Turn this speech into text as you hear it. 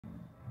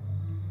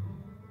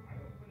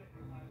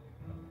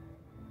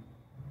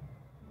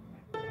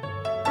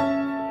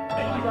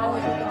Hello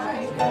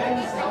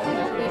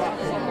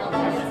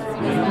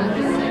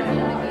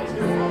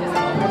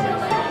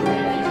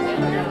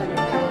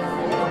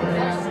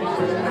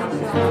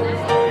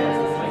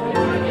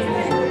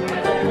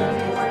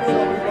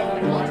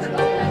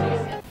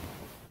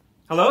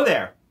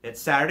there. It's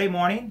Saturday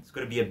morning. It's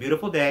going to be a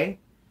beautiful day.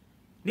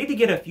 Need to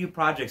get a few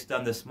projects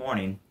done this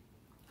morning.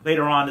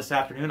 Later on this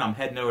afternoon, I'm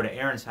heading over to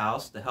Aaron's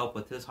house to help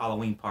with his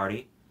Halloween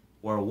party.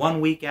 We're 1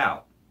 week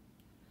out.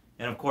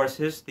 And of course,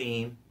 his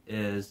theme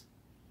is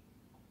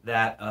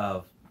that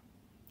of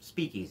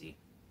Speakeasy.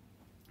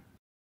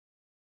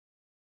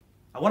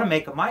 I want to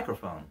make a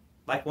microphone,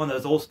 like one of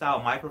those old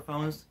style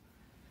microphones,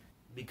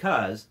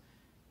 because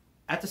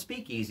at the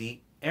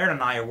Speakeasy, Aaron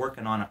and I are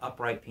working on an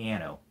upright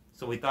piano.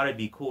 So we thought it'd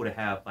be cool to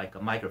have like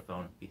a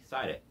microphone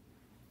beside it.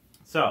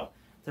 So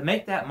to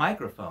make that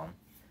microphone,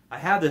 I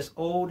have this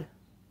old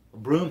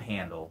broom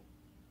handle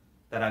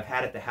that I've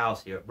had at the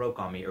house here. It broke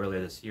on me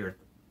earlier this year.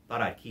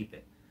 Thought I'd keep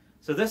it.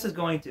 So this is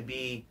going to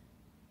be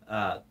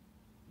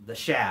the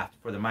shaft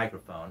for the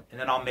microphone. And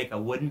then I'll make a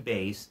wooden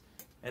base.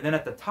 And then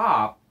at the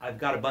top, I've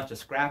got a bunch of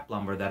scrap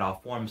lumber that I'll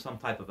form some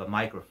type of a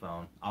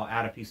microphone. I'll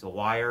add a piece of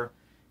wire,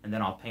 and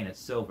then I'll paint it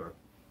silver.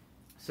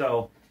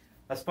 So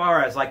as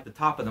far as like the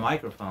top of the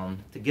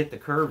microphone, to get the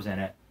curves in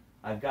it,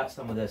 I've got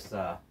some of this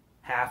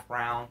half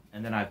round,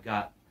 and then I've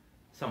got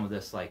some of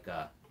this like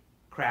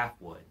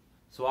craft wood.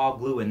 So I'll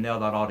glue and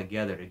nail that all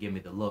together to give me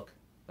the look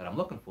that I'm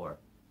looking for.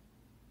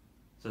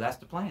 So that's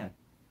the plan.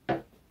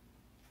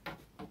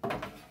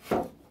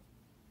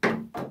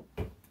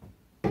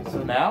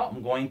 So now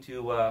I'm going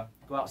to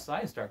go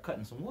outside and start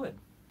cutting some wood.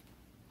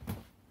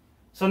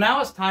 So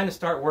now it's time to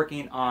start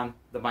working on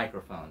the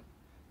microphone.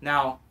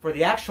 Now, for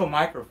the actual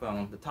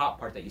microphone, the top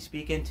part that you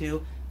speak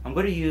into, I'm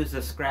going to use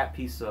a scrap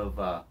piece of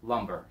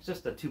lumber. It's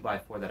just a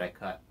 2x4 that I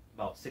cut,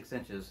 about 6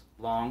 inches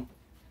long.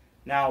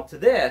 Now, to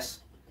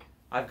this,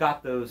 I've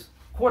got those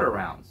quarter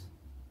rounds.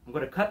 I'm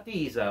going to cut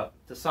these up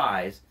to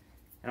size,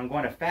 and I'm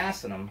going to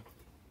fasten them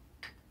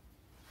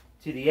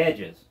to the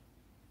edges,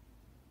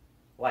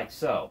 like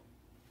so.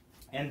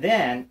 And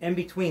then, in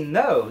between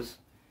those,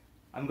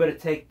 I'm going to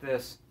take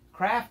this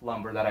craft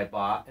lumber that I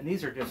bought, and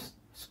these are just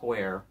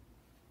square.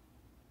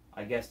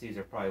 I guess these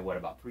are probably, what,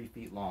 about 3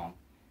 feet long.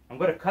 I'm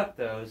going to cut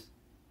those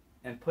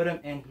and put them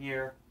in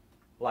here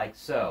like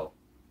so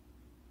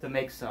to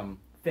make some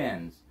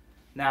fins.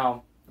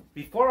 Now,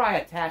 before I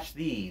attach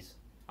these,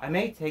 I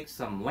may take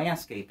some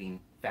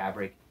landscaping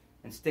fabric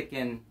and stick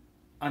in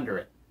under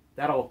it.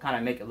 That'll kind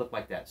of make it look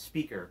like that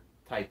speaker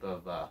type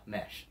of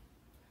mesh.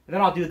 And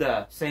then I'll do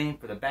the same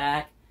for the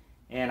back,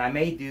 and I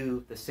may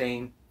do the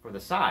same for the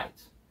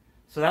sides.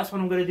 So that's what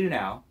I'm going to do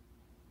now.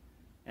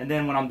 And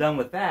then when I'm done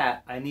with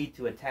that, I need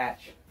to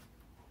attach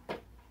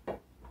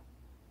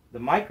the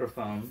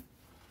microphone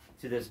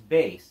to this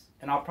base.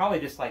 And I'll probably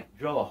just like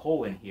drill a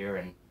hole in here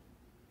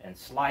and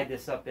slide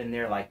this up in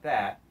there like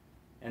that.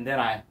 And then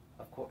I'm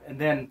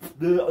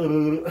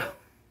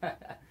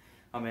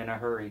in a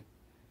hurry.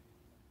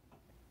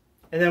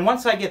 And then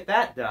once I get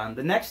that done,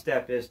 the next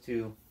step is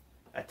to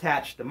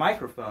attach the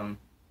microphone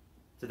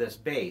to this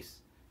base.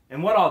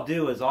 And what I'll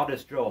do is I'll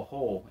just drill a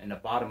hole in the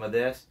bottom of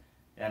this,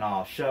 and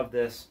I'll shove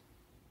this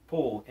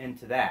pull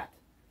into that.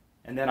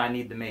 And then I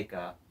need to make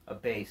a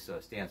base so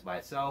it stands by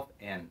itself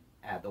and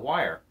add the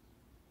wire.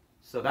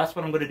 So that's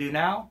what I'm going to do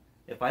now.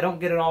 If I don't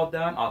get it all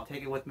done, I'll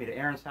take it with me to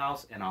Aaron's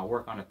house and I'll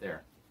work on it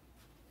there.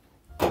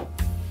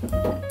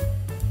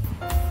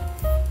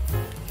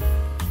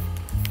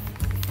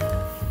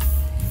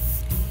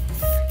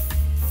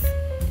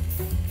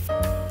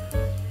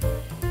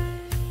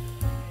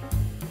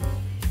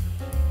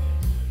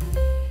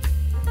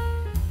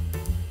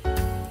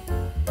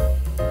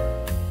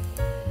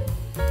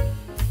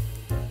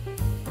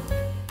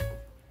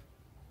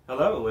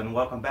 Hello and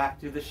welcome back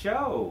to the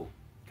show.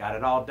 Got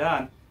it all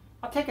done.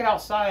 I'll take it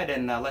outside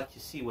and let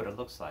you see what it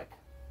looks like.